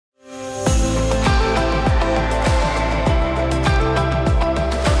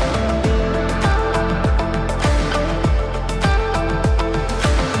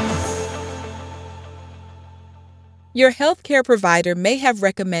Your healthcare provider may have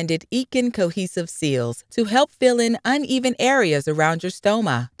recommended eakin cohesive seals to help fill in uneven areas around your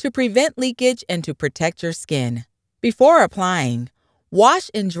stoma, to prevent leakage and to protect your skin. Before applying, wash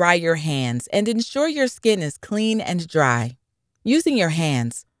and dry your hands and ensure your skin is clean and dry. Using your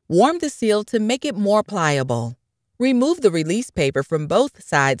hands, warm the seal to make it more pliable. Remove the release paper from both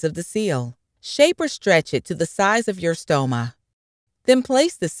sides of the seal. Shape or stretch it to the size of your stoma. Then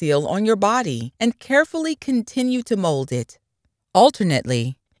place the seal on your body and carefully continue to mold it.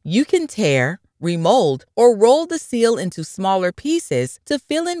 Alternately, you can tear, remold, or roll the seal into smaller pieces to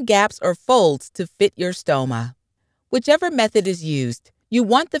fill in gaps or folds to fit your stoma. Whichever method is used, you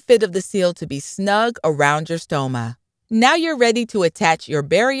want the fit of the seal to be snug around your stoma. Now you're ready to attach your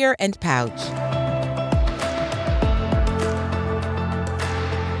barrier and pouch.